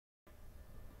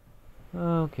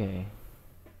Okay.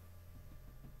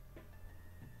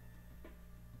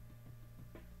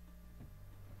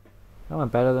 That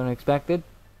went better than expected.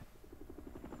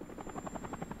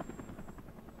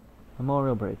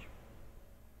 Memorial Bridge.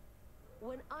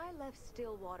 When I left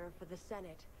Stillwater for the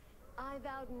Senate, I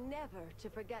vowed never to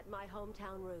forget my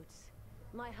hometown roots.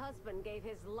 My husband gave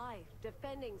his life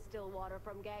defending Stillwater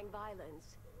from gang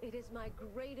violence. It is my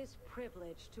greatest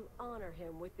privilege to honor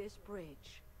him with this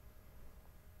bridge.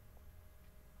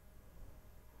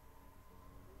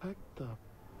 What the?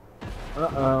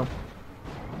 Uh-oh.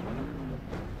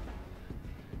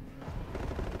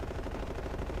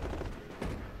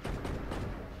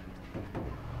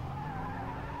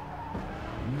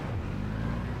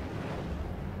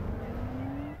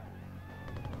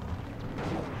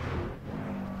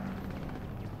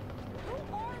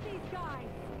 Who are these guys?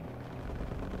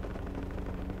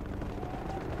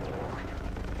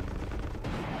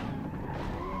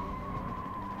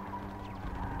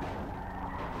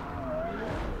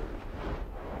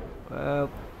 Well,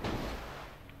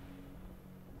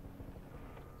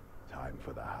 Time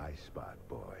for the high spot,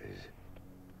 boys.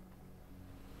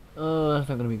 oh, that's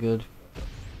not gonna be good.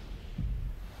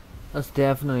 That's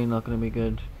definitely not gonna be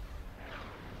good.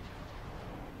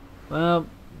 Well,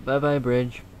 bye-bye,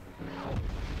 bridge.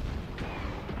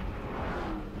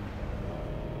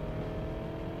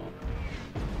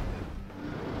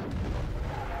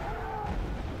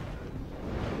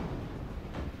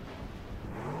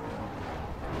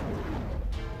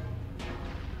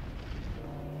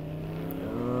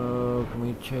 Oh, can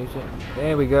we chase it?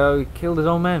 There we go, he killed his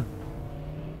own man.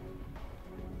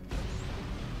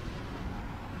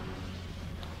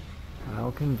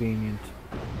 How convenient.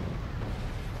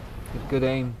 With good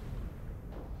aim.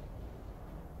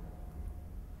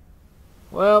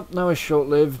 Well, that was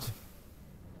short-lived.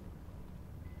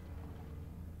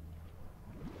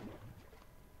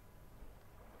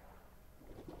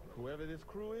 Whoever this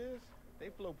crew is, they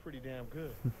flow pretty damn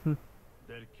good.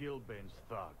 They'll kill Ben's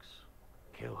thugs.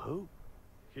 Kill who?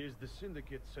 He's the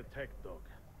Syndicate's attack dog.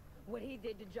 What he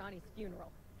did to Johnny's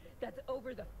funeral. That's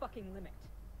over the fucking limit.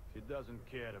 He doesn't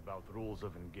care about rules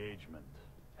of engagement.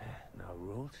 No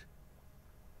rules?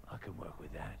 I can work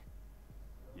with that.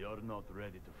 You're not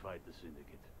ready to fight the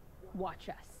Syndicate. Watch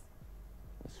us.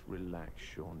 Let's relax,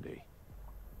 Sean D.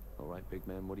 All right, big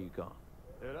man, what do you got?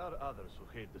 There are others who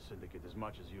hate the Syndicate as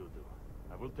much as you do.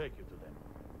 I will take you to them.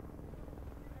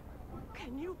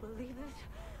 Can you believe this?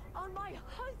 On my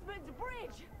husband's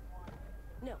bridge!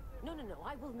 No, no, no, no,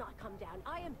 I will not come down.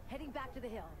 I am heading back to the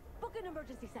hill. Book an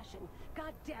emergency session.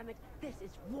 God damn it, this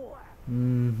is war.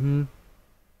 Mm-hmm.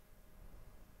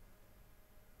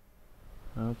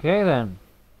 Okay then.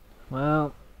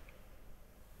 Well,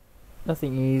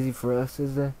 nothing easy for us,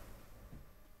 is there?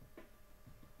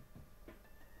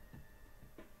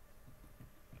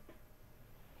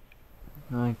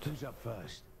 Right. Who's up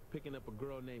first? Picking up a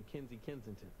girl named Kinsey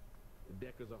Kensington. The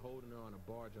Deckers are holding her on a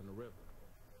barge on the river.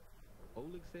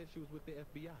 Oleg said she was with the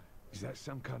FBI. Is that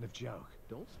some kind of joke?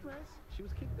 Don't stress. She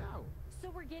was kicked out.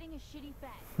 So we're getting a shitty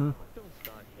fed. Don't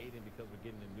start hating because we're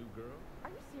getting a new girl.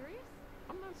 Are you serious?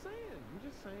 I'm not saying. I'm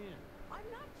just saying. I'm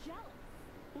not jealous.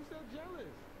 Who said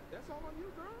jealous? That's all on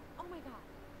you, girl. Oh my god.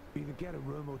 Either get a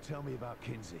room or tell me about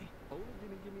Kinsey. Oleg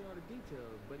didn't give me all the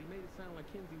details, but he made it sound like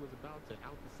Kinsey was about to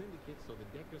out the syndicate, so the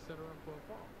Deckers set her up for a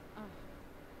fall.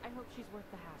 I hope she's worth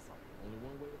the hassle. Only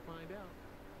one way to find out.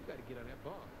 You gotta get on that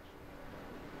barge.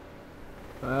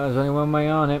 There's only one way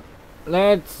on it.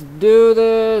 Let's do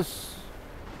this!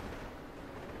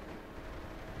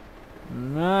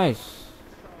 Nice!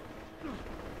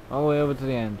 All the way over to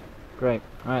the end. Great.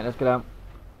 Alright, let's get out.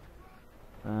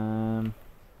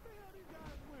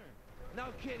 No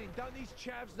kidding, don't these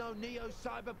chavs know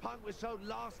neo-cyberpunk was so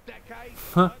last decade?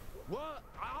 Huh. What?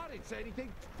 I didn't say anything.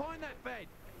 Find that bed.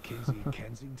 Kinsey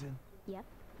Kensington? Yep.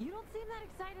 You don't seem that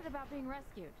excited about being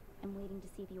rescued. I'm waiting to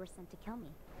see if you were sent to kill me.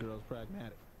 Girl's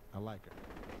pragmatic. I like her.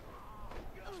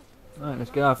 Alright,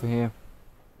 let's get off of here.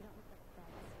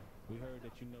 We heard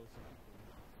that you know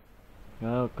something.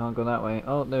 Oh, can't go that way.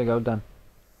 Oh, there we go, done.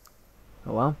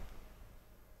 Oh well.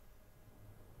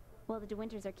 Well, the De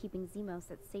Winters are keeping Zemos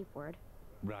at safe word.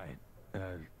 Right.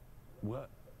 What?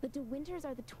 The De Winters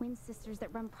are the twin sisters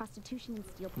that run prostitution in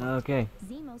Steelport. Okay.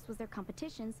 Zemos was their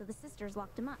competition, so the sisters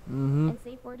locked him up. Mm-hmm. And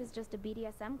Safe Word is just a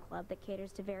BDSM club that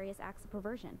caters to various acts of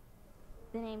perversion.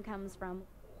 The name comes from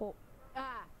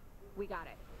We got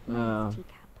it. Oh. teacup.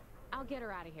 I'll get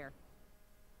her out of here.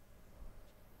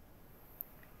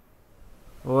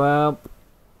 Well,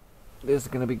 this is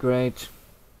gonna be great.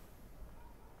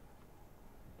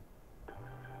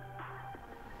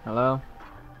 Hello?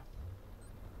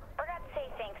 Forgot to say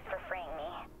thanks for freeing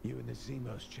the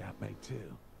Zemos chap make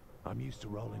two? I'm used to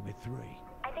rolling with three.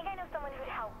 I think I know someone who'd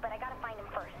help, but I gotta find him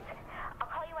first. I'll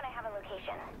call you when I have a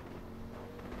location.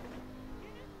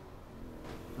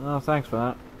 Oh, thanks for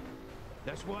that.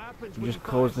 That's what happens You when just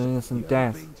caused an innocent you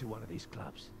death. haven't been to one of these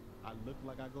clubs. I look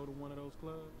like I go to one of those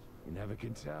clubs. You never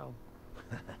can tell.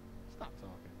 Stop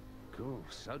talking. Cool,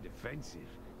 so defensive.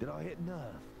 Did I hit nerve?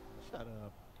 Shut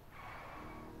up.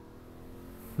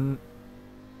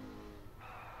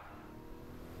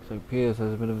 So Pierce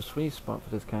has a bit of a sweet spot for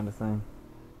this kind of thing.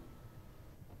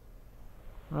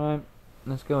 Right,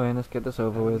 let's go in. Let's get this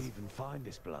over How do with. we even find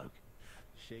this bloke?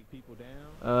 Shake people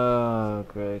down. Oh,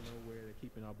 great. Know where they're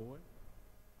keeping our boy.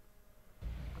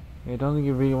 I don't think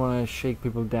you really want to shake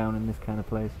people down in this kind of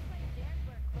place.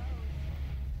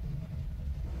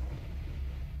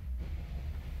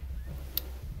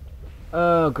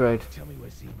 Oh, great. Tell me where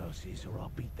Zemos is or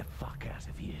I'll beat the fuck out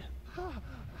of you.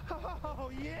 Oh,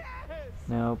 yes!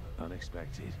 Nope.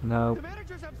 Unexpected. Nope. The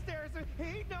manager's upstairs.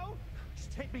 He no.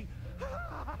 Just take me.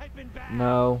 I've been bad.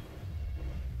 No.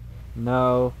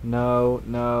 No, no,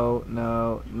 no,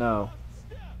 no, no.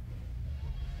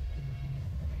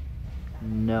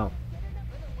 No.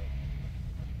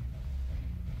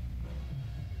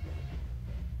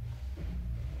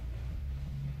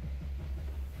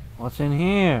 What's in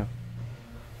here?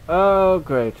 Oh,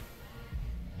 great.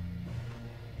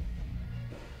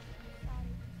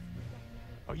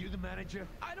 Are you the manager?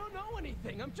 I don't know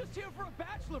anything. I'm just here for a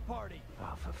bachelor party.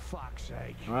 Oh, for fuck's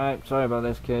sake. Right, sorry about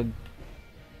this, kid.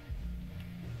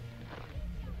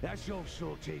 That's all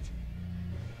sorted.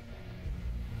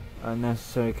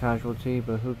 Unnecessary casualty,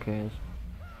 but who cares?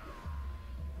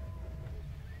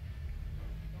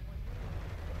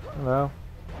 Hello.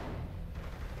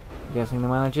 Guessing the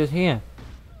manager's here.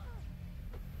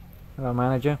 Hello,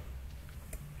 manager.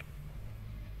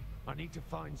 I need to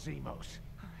find Zemos.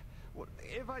 What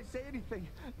if I say anything?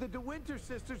 The De Winter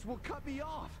sisters will cut me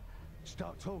off.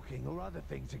 Start talking or other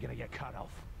things are gonna get cut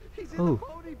off. He's in Ooh. the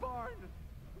pony barn.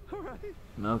 All right.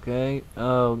 Okay.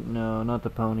 Oh, no, not the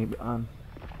pony barn.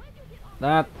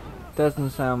 That doesn't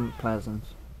sound pleasant.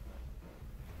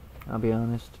 I'll be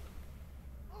honest.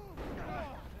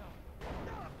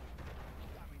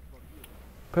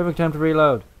 Perfect time to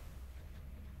reload.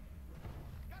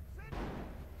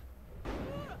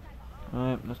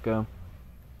 Alright, let's go.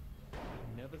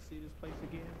 Never see this place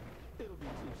again. It'll be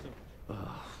too soon.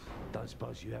 Ugh, don't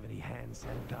suppose you have any hand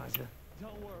sanitizer?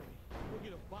 Don't worry. We'll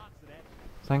get a box of that.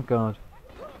 Thank God.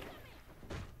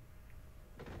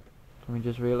 Can we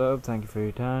just reload? Thank you for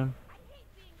your time.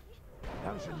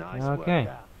 That was a nice Okay,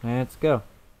 workout. let's go.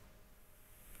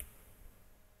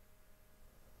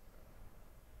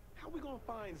 How we gonna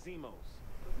find Zemos?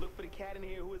 Look for the cat in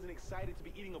here who isn't excited to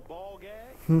be eating a ball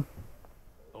gag?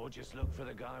 Or just look for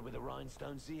the guy with the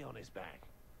rhinestone Z on his back.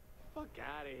 Fuck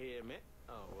out of here, man.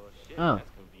 Oh, well, shit. Oh. That's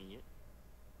convenient.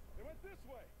 They went this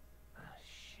way. Ah,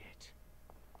 shit.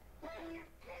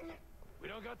 We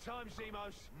don't got time,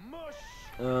 Zemos. Mush!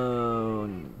 Oh.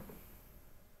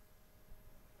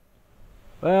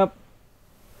 Well,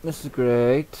 this is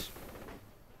great.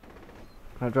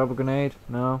 Can I drop a grenade?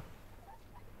 No.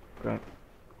 Great.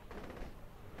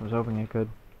 I was hoping I could.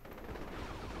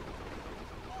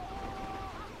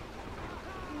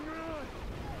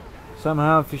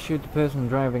 Somehow, if you shoot the person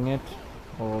driving it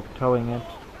or towing it,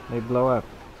 they blow up.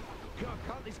 God,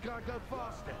 can't this guy go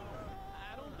faster?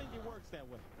 I don't think it works that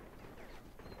way.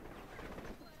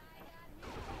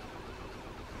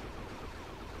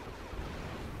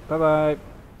 Bye bye.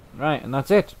 Right, and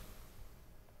that's it.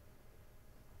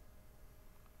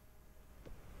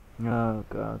 Oh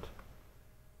God.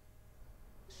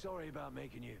 Sorry about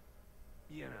making you,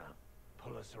 you know,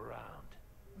 pull us around.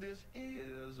 This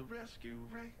is a rescue,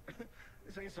 right?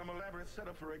 This ain't some elaborate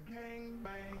setup for a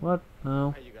gangbang. What?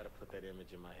 No. How you gotta put that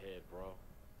image in my head, bro?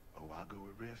 Oh, I'll go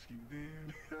with rescue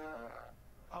then.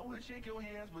 I would shake your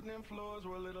hands, but them floors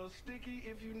were a little sticky,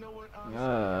 if you know what I'm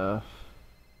saying.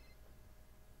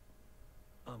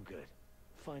 I'm good.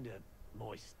 Find a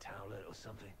moist towelette or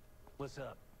something. What's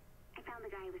up? I found the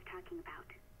guy I was talking about.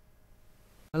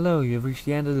 Hello, you have reached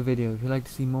the end of the video. If you'd like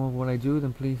to see more of what I do,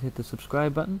 then please hit the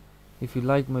subscribe button. If you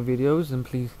like my videos, then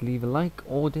please leave a like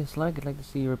or dislike. I'd like to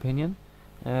see your opinion.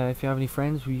 If you have any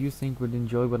friends who you think would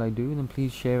enjoy what I do, then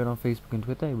please share it on Facebook and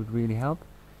Twitter. It would really help.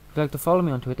 If you'd like to follow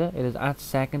me on Twitter, it is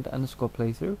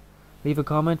 @second_playthrough. Leave a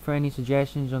comment for any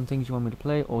suggestions on things you want me to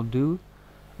play or do.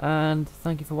 And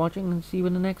thank you for watching, and see you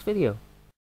in the next video.